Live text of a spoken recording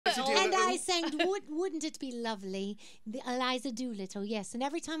I sang, wouldn't it be lovely? The Eliza Doolittle, yes. And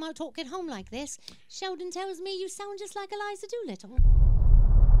every time I talk at home like this, Sheldon tells me you sound just like Eliza Doolittle.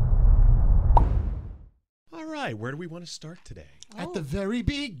 All right, where do we want to start today? At the very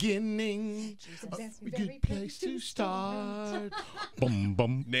beginning, a good place to start. Bum,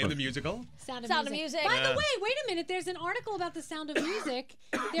 bum. Name the musical? Sound of Music. By the way, wait a minute. There's an article about the Sound of Music.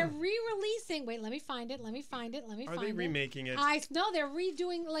 They're re-releasing. Wait, let me find it. Are they remaking it? No, they're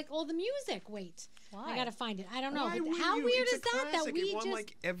redoing like all the music. Wait, why? I gotta find it. I don't know. Why But would how you? weird It's is a that? classic. That we it won just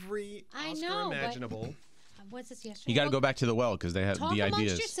like every I Oscar know, imaginable. what's this yesterday? You got to go back to the well because they have Talk the amongst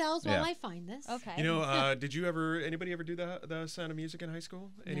ideas. yourselves while I find this. Okay. You know, did you anybody ever do the Sound of Music in high school?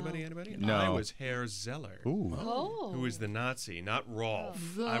 Anybody? No. I was Herr Zeller. Ooh. Oh. Who was the Nazi, not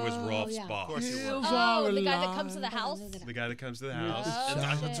Rolf. I was Rolf's boss. Of course you were. Oh, the guy that comes to the house? The guy that comes to the house. Oh, and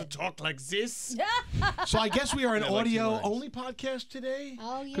I want shit. to talk like this. So I guess we are an I like your audio-only podcast today?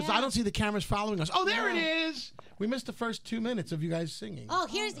 Oh, yeah. Because I don't see the cameras following us. Oh, there it is! We missed the first 2 minutes of you guys singing. Oh,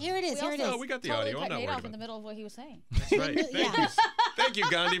 here it is. Here it is. Oh, we got the Totally audio. I'm cut not Nate worried off about in the middle of what he was saying. That's right. Thank you,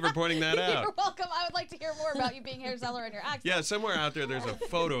 Gandhi, for pointing that out. You're welcome. I would like to hear more about you being Herr Zeller and your accent. Yeah, somewhere out there's a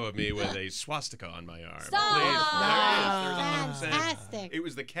photo of me with a swastika on my arm. Stop! Please, there's 100%. Fantastic. It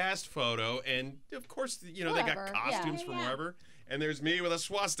was the cast photo, and of course, you know, they got Whoever, costumes yeah. from wherever. And there's me with a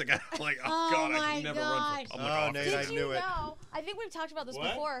swastika. Like, Oh God, I my can never run for public Oh, office. Nate, I Did knew you it. know? I think we've talked about this What?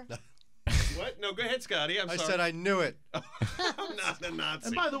 before. What? No, go ahead, Scotty. I'm I sorry. said I knew it. I'm not a Nazi.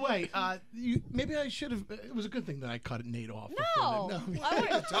 And by the way, maybe I should have. It was a good thing that I cut Nate off. No.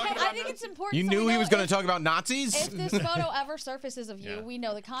 I think it's important. You so knew we he know was going if- to talk about Nazis? If this photo ever surfaces of you, Yeah. we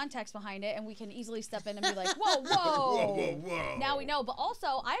know the context behind it, and we can easily step in and be like, whoa, whoa. Whoa, whoa, whoa. Now we know. But also,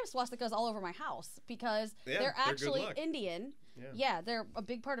 I have swastikas all over my house because Yeah, they're they're good actually luck. Indian. Yeah. Yeah, they're a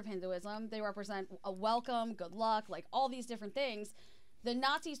big part of Hinduism. They represent a welcome, good luck, like all these different things. The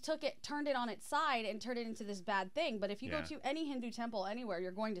Nazis took it, turned it on its side, and turned it into this bad thing. But if you Yeah. go to any Hindu temple anywhere,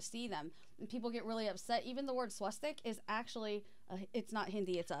 you're going to see them. And people get really upset. Even the word swastik is actually, it's not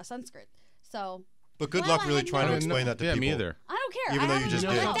Hindi, it's Sanskrit. So But good Well, luck I really had trying no- to explain that to Yeah, people. me either. I don't care. Even though I you have just no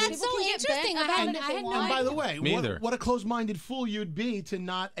did. idea. That's People so can get interesting. bent I about had- it if I they had no want. And by the way, Me either. what a closed-minded fool you'd be to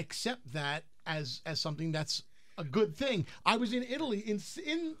not accept that as something that's a good thing. I was in Italy.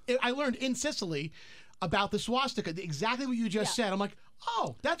 I learned in Sicily about the swastika. Exactly what you just said. I'm like,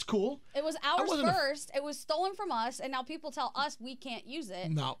 oh, that's cool. It was ours wasn't a- first. It was stolen from us, and now people tell us we can't use it.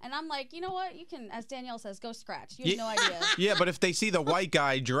 No. And I'm like, you know what? You can, as Danielle says, go scratch. You have no idea. Yeah, but if they see the white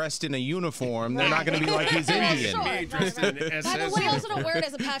guy dressed in a uniform, they're not going to be like he's Indian. Sure. Me dressed in SS. We also don't wear it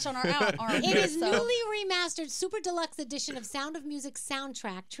as a patch on our arm. It is so. newly remastered super deluxe edition of Sound of Music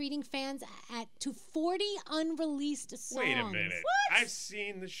soundtrack, treating fans to 40 unreleased songs. Wait a minute. I've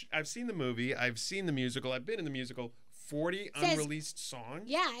seen the movie. I've seen the musical. I've been in the musical. 40 Says- unreleased songs?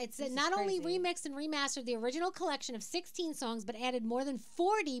 Yeah, it's This is not only crazy. remixed and remastered the original collection of 16 songs, but added more than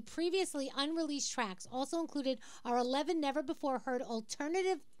 40 previously unreleased tracks. Also included are 11 never-before-heard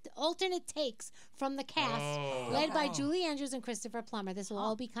alternate takes from the cast, led by Julie Andrews and Christopher Plummer. This will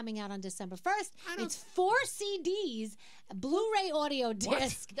all be coming out on December 1st. It's 4 CDs, a Blu-ray audio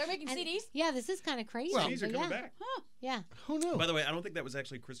disc. They're making And- CDs? Yeah, this is kind of crazy. CDs are but coming yeah. back. Yeah. Who knew? By the way, I don't think that was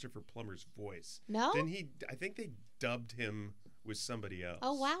actually Christopher Plummer's voice. No? I think they dubbed him with somebody else.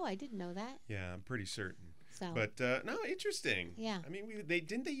 Oh, wow, I didn't know that. Yeah, I'm pretty certain. So. But no, interesting. Yeah. I mean, they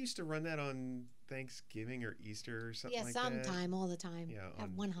used to run that on Thanksgiving or Easter or something Yeah, like that. sometime, all the time. Yeah, At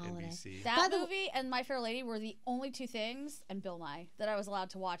on one holiday. NBC. That By the- movie and My Fair Lady were the only two things, and Bill Nye, that I was allowed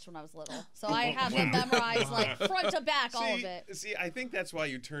to watch when I was little. So I have them memorized, like, front to back, all of it. See, I think that's why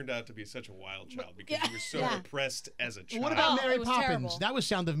you turned out to be such a wild child, because Yeah. you were so Yeah. repressed as a child. What about Oh, Mary it was Poppins? terrible. That was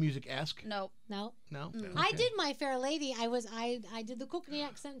Sound of Music-esque. Nope. No. No? I Okay. did My Fair Lady. I did the Cockney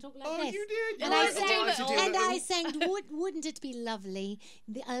accent and talk like Oh, this. you did? And You I were sang, allowed to do and that. I sang wouldn't it be lovely?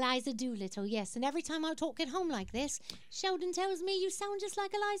 The Eliza Doolittle, yes. And every time I talk at home like this, Sheldon tells me you sound just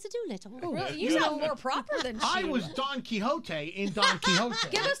like Eliza Doolittle. Really? You sound more proper than she. I was Don Quixote in Don Quixote.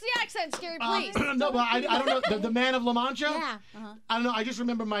 Give us the accent, Scary, please. No, but I don't know. The Man of La Mancha? Yeah. I don't know. I just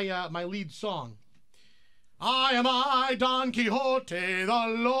remember my lead song. I am I, Don Quixote, the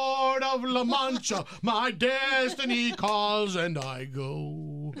Lord of La Mancha. My destiny calls and I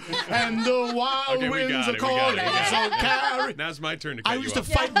go. And the wild Okay, we winds got are it, we got calling, it, we got so it. carry. Now it's my turn to cut I you used to off.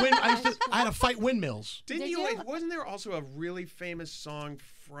 fight I had to fight windmills. Didn't Did you? you? Wasn't there also a really famous song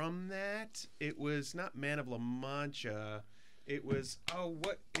from that? It was not Man of La Mancha. It was,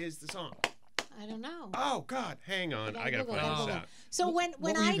 what is the song? I don't know. Oh, God, hang on. I gotta Google, find Google. this out. So when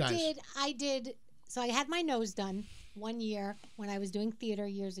what were you guys? I did, so I had my nose done one year when I was doing theater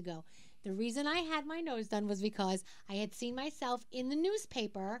years ago. The reason I had my nose done was because I had seen myself in the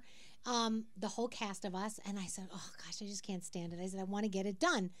newspaper the whole cast of us, and I said, oh gosh, I just can't stand it. I said, I want to get it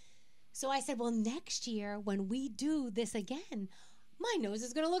done. So I said, well, next year when we do this again, my nose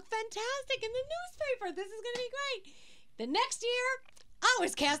is going to look fantastic in the newspaper. This is going to be great. The next year, I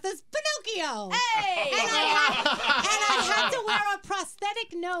was cast as Pinocchio. Hey! And I had to wear a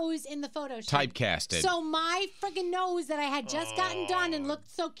prosthetic nose in the photo shoot. Typecasted. So my friggin' nose that I had just gotten done and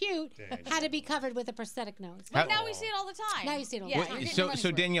looked so cute had to be covered with a prosthetic nose. But now we see it all the time. Now you see it all the Yeah, time. you're getting So, your money's so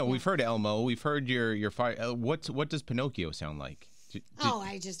worth. Danielle, we've heard Elmo, we've heard your fire. What does Pinocchio sound like?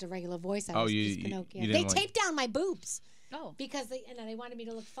 I just a regular voice. I Oh, was you- just Pinocchio. you They didn't like- taped down my boobs Oh. because they wanted me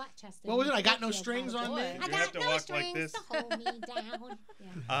to look flat chested. What was it? I got no strings on me. I You got have to no walk like strings this. to hold me down.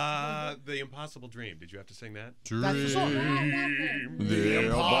 Yeah. The Impossible Dream. Did you have to sing that? That's the song. The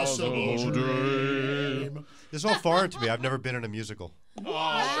Impossible Dream. This is all foreign to me. I've never been in a musical.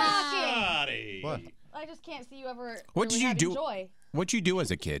 Scotty. What? I just can't see you ever What really did you having do? joy. What'd you do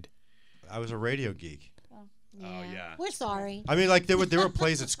as a kid? I was a radio geek. Oh, yeah. We're sorry. I mean, like there were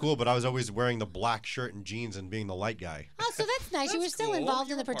plays at school, but I was always wearing the black shirt and jeans and being the light guy. Oh, so that's nice. You were That's still cool. involved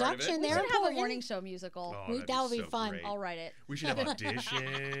You in the were part of it. production. We They're should have a important. morning show musical. Oh, That that'd would be so fun. great. I'll write it. We should have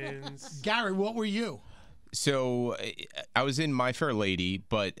auditions. Gary, what were you? So I was in My Fair Lady,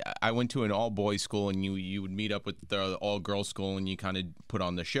 but I went to an all-boys school, and you would meet up with the all-girls school, and you kind of put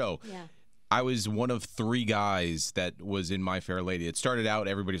on the show. Yeah. I was one of 3 guys that was in My Fair Lady. It started out,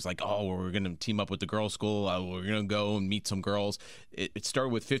 everybody was like, oh, we're going to team up with the girls' school. We're going to go and meet some girls. It started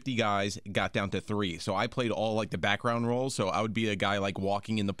with 50 guys, it got down to 3. So I played all like the background roles. So I would be a guy like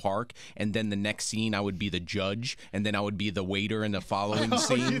walking in the park, and then the next scene I would be the judge, and then I would be the waiter in the following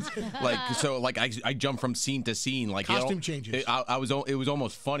scene. I jumped from scene to scene. Like Costume changes. It was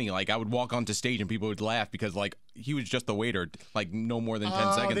almost funny. Like I would walk onto stage and people would laugh because like he was just the waiter like no more than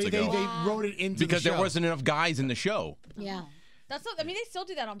 10 seconds ago. They wrote it into Because the show. there wasn't enough guys in the show. Yeah. That's so, I mean, they still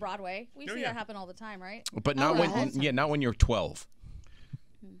do that on Broadway. We see yeah. that happen all the time, right? But not not when you're 12.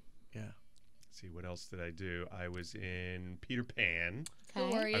 Yeah. See, what else did I do? I was in Peter Pan. Who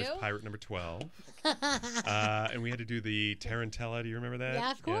were I was you? pirate number 12. And we had to do the Tarantella. Do you remember that?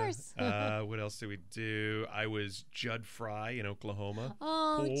 Yeah, of course. What else did we do? I was Judd Fry in Oklahoma.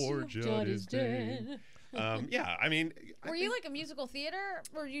 Oh, Poor Judd is dead. Yeah, I mean... Were you like a musical theater,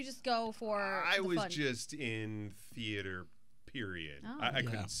 or you just go for I the was fun? just in theater, period. Oh. I Yeah.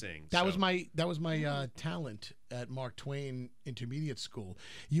 couldn't sing. That so. was my talent at Mark Twain Intermediate School.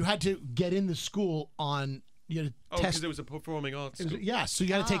 You had to get in the school on you had to Oh, test. because it was a performing arts school. Yeah, so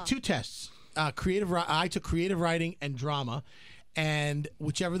you had to take 2 tests. I took creative writing and drama, and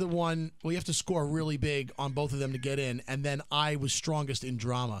whichever the one, well, you have to score really big on both of them to get in. And then I was strongest in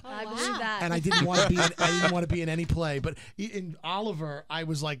drama, I wow. believe that. and I didn't want to be. I didn't want to be in any play. But in Oliver, I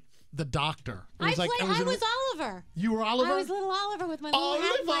was like the doctor. It was I like was Oliver. You were Oliver. I was little Oliver with my little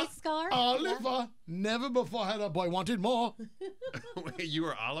hat, my scarf. Oliver. Never before had a boy wanted more. Wait, you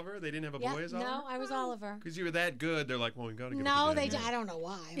were Oliver? They didn't have a Yeah. boy as Oliver? No, I was Oliver. Because you were that good, they're like, well, we got to give No, it to they. Danielle. I don't know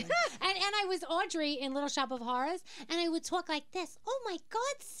why. and I was Audrey in Little Shop of Horrors, and I would talk like this. Oh my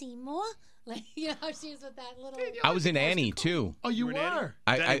God, Seymour! Like she was with that little. I was in Annie too. Oh, you were in Annie? were.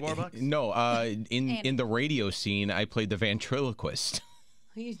 Daddy Warbucks? No, in the radio scene, I played the ventriloquist.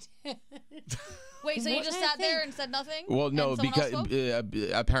 You did. Wait, so you What just kind of sat there thing? and said nothing? Well, no, And someone else because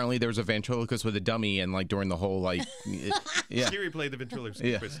spoke? apparently there was a ventriloquist with a dummy, and like during the whole like, yeah, Siri played the ventriloquist's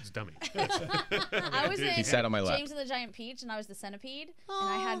Yeah. dummy. I was in he sat on my lap. James and the Giant Peach, and I was the centipede, and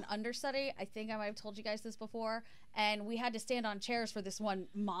I had an understudy. I think I might have told you guys this before, and we had to stand on chairs for this one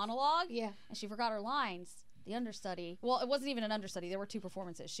monologue. Yeah. And she forgot her lines. The understudy. Well, it wasn't even an understudy. There were 2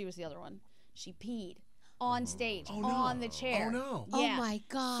 performances. She was the other one. She peed on stage, on the chair. Oh no. Yeah. Oh my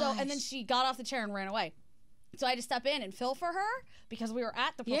God. So, and then she got off the chair and ran away. So I had to step in and fill for her because we were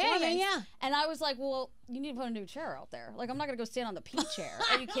at the Yeah, performance. yeah. And I was like, well, you need to put a new chair out there. Like, I'm not going to go stand on the P chair.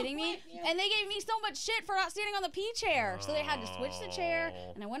 Are you kidding me? And they gave me so much shit for not standing on the P chair. So they had to switch the chair,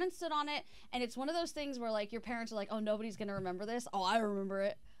 and I went and stood on it. And it's one of those things where, like, your parents are like, oh, nobody's going to remember this. Oh, I remember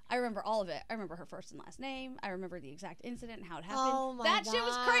it. I remember all of it. I remember her first and last name. I remember the exact incident and how it happened. Oh, my that shit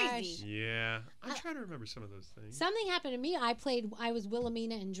was crazy. Yeah. I'm trying to remember some of those things. Something happened to me. I was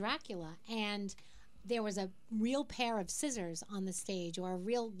Wilhelmina in Dracula, and there was a real pair of scissors on the stage, or a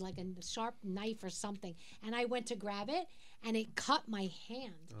real, like a sharp knife or something. And I went to grab it, and it cut my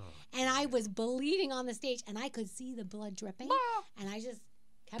hand. And I was bleeding on the stage, and I could see the blood dripping. And I just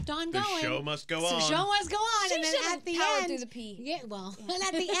kept on The going. show must go So on. the show must go on. She and then should've at the powered end, through the pee. Yeah, well, and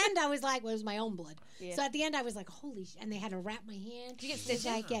at the end, I was like, well, it was my own blood. Yeah. So at the end, I was like, holy sh! And they had to wrap my hand. Did you get It was stitches?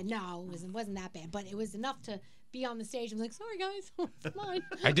 like, yeah, no, it wasn't that bad, but it was enough to be on the stage. I'm like, sorry guys, it's mine.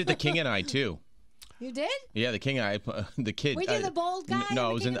 I did The King and I too. You did? Yeah, the king. The kid. Were you the bold guy?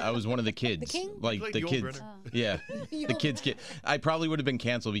 No, The king of I was one of the kids. The king? Like Like the the kids. Old Runner. Yeah, The the Old kids. I probably would have been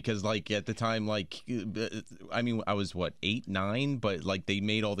canceled because, like, at the time, like, I mean, I was what 8, 9, but like they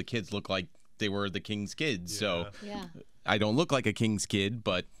made all the kids look like they were the king's kids. So Yeah. I don't look like a king's kid,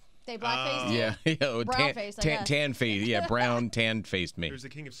 but They blackfaced you? yeah, Brown face, I guess. tan face. Yeah, brown tan faced me. There's the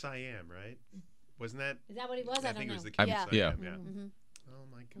king of Siam, right? Wasn't that? Is that what he was? I I don't think know. it was the king Yeah. of Siam. Yeah. Yeah. Oh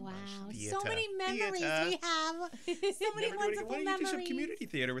my gosh. Wow. So Theater. many memories Theater. we have. So many Never do it again. wonderful Why don't you do memories. some community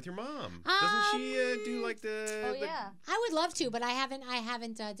theater with your mom? Doesn't she do like the? Oh, the- yeah. I would love to, but I haven't.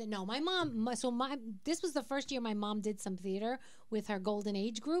 No, my mom. This was the first year my mom did some theater with her Golden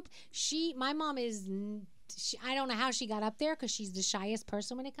Age group. My mom is. I don't know how she got up there because she's the shyest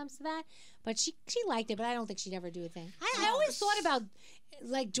person when it comes to that. But she liked it, but I don't think she'd ever do a thing. I always thought about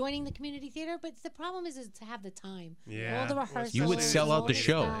like joining the community theater, but the problem is to have the time. Yeah. All the Well, rehearsals. You would sell all out the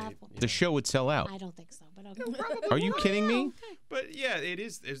show. stuff. The show would sell out. I don't think so, but okay. Are you kidding me? But yeah, it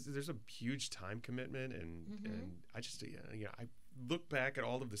is. There's a huge time commitment, and I just I look back at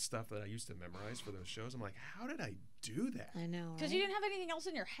all of the stuff that I used to memorize for those shows. I'm like, how did I do that? I know. Because Right? you didn't have anything else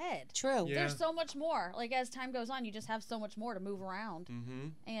in your head. True. Yeah. There's so much more. Like, as time goes on, you just have so much more to move around. Mm-hmm.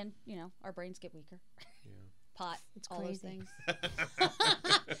 And, our brains get weaker. Yeah. Pot, It's all those crazy. things.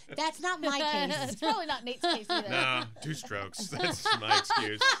 That's not my case. It's probably not Nate's case either. Nah, 2 strokes. That's my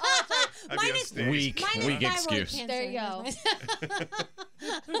excuse. I'd be Mine on is- stage. Weak Mine is thyroid excuse. cancer. There you go.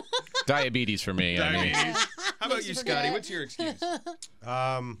 Diabetes for me. I mean. Diabetes. How about Makes you, you Scotty? forget. What's your excuse?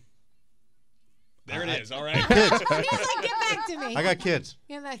 There it I- is. All right. Kids. He's like, get back to me. I got kids.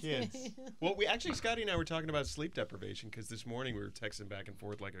 Get back to me. Kids. Well, Scotty and I were talking about sleep deprivation because this morning we were texting back and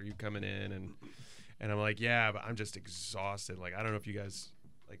forth like, "Are you coming in?" And I'm like, "Yeah, but I'm just exhausted. Like, I don't know if you guys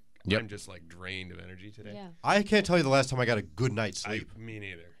like. Yep. I'm just like drained of energy today. Yeah. I can't tell you the last time I got a good night's sleep. Me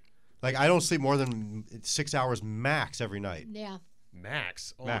neither. Like I don't sleep more than 6 hours max every night. Yeah.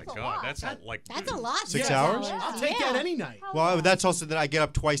 Max. Oh Max. my That's a god, lot. that's not like That's a lot. 6 Yeah. hours? I'll take that any night. Well, that's also that I get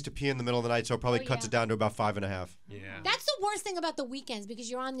up twice to pee in the middle of the night, so it probably Oh, cuts yeah. it down to about 5.5. Yeah. That's the worst thing about the weekends because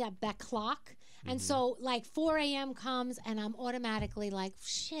you're on that clock. And so, like, 4 a.m. comes, and I'm automatically like,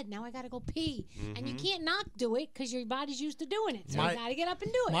 shit, now I got to go pee. And you can't not do it because your body's used to doing it. So you got to get up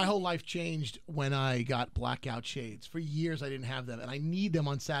and do it. My whole life changed when I got blackout shades. For years, I didn't have them, and I need them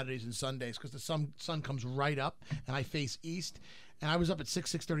on Saturdays and Sundays because the sun comes right up, and I face east. And I was up at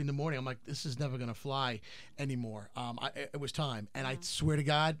 6:30 in the morning. I'm like, this is never going to fly anymore. It was time. And I swear to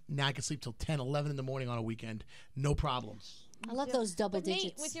God, now I can sleep till 10, 11 in the morning on a weekend. No problems. I love those double But Nate,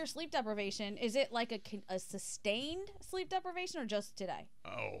 digits. with your sleep deprivation, is it like a sustained sleep deprivation or just today?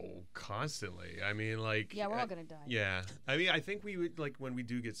 Oh, constantly. I mean, like. Yeah, we're all gonna die. Yeah. I mean, I think we would, like, when we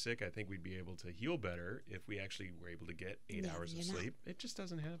do get sick, I think we'd be able to heal better if we actually were able to get 8 Yeah, hours of you're not. sleep. It just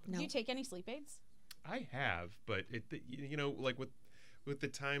doesn't happen. No. Do you take any sleep aids? I have, but like with the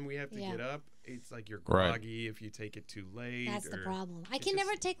time we have to Yeah. get up, it's like you're Right. groggy if you take it too late. That's the or- problem. I it can just-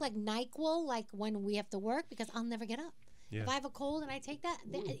 never take, like, NyQuil, like, when we have to work because I'll never get up. Yeah. If I have a cold and I take that,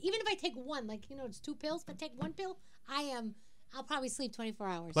 even if I take one, like, it's 2 pills, if I take 1 pill, I'll probably sleep 24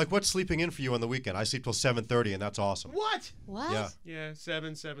 hours. Like what's sleeping in for you on the weekend? I sleep till 7:30, and that's awesome. What? What? Yeah. Yeah,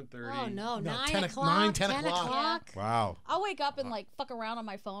 7:30. Oh, no. No, 9 10 o'clock, 10 10 o'clock. o'clock. Wow. I'll wake up and like fuck around on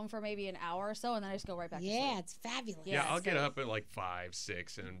my phone for maybe an hour or so, and then I just go right back to Yeah, sleep. it's fabulous. Yeah, Yeah, I'll it's get good. up at like 5,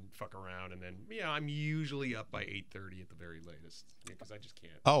 6 and fuck around, and then I'm usually up by 8:30 at the very latest because I just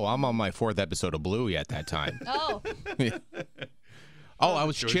can't. Oh, I'm on my 4th episode of Bluey at that time. Oh, Oh, I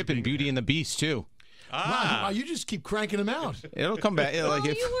was Joys of Chip in being Beauty and the Beast too. Wow, you just keep cranking them out. It'll come back. Oh, Like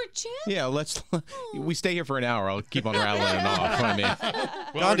if, you were Chip? yeah, we stay here for an hour. I'll keep on rattling it off. I mean,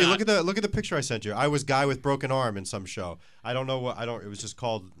 Well, Gandhi, we're look not. at the picture I sent you. I was guy with broken arm in some show. I don't know what It was just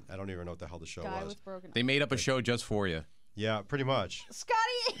called. I don't even know what the hell the show guy was. with broken. they made up a show just for you. Yeah, pretty much.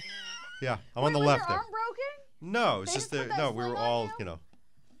 Scotty, Yeah, I'm on the was left your there. arm broken? No, it's They just just put that no. We sling were on all you?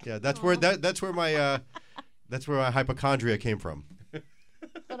 Yeah, that's where that's where my hypochondria came from.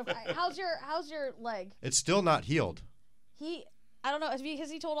 But how's your leg? It's still not healed. I don't know.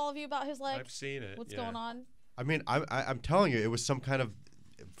 Has he told all of you about his leg? I've seen it. What's yeah. going on? I mean, I'm telling you, it was some kind of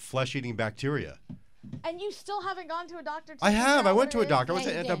flesh-eating bacteria. And you still haven't gone to a doctor? To I figure have. out I went what to it a is? doctor. I went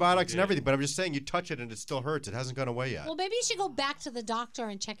Yeah, to you did. antibiotics and Yeah. everything, but I'm just saying, you touch it and it still hurts. It hasn't gone away yet. Well, maybe you should go back to the doctor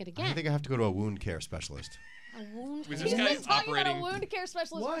and check it I again. think I have to go to a wound care specialist. A wound. Was He's this guy been talking about a operating? wound care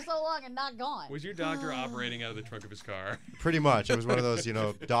specialist for so long and not gone. Was your doctor operating out of the trunk of his car? Pretty much. It was one of those,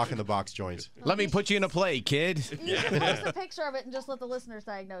 doc in the box joints. Let me put you in a play, kid. You should post a picture of it and just let the listeners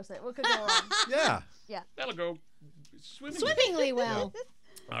diagnose it. What could go wrong? Yeah. That'll go swimmingly. Swimmingly well.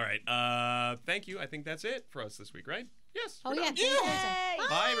 All right. Thank you. I think that's it for us this week, right? Yes. Oh, we're yeah. done. Yay!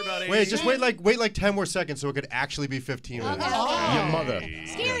 Bye, everybody. Wait, just wait like 10 more seconds so it could actually be 15 minutes. Okay. Your mother.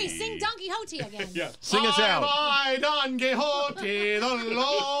 Scary, sing Don Quixote again. Yeah. Sing us out. I, Don Quixote, the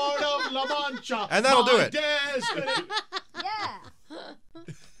Lord of La Mancha. And that'll do my it. Destiny.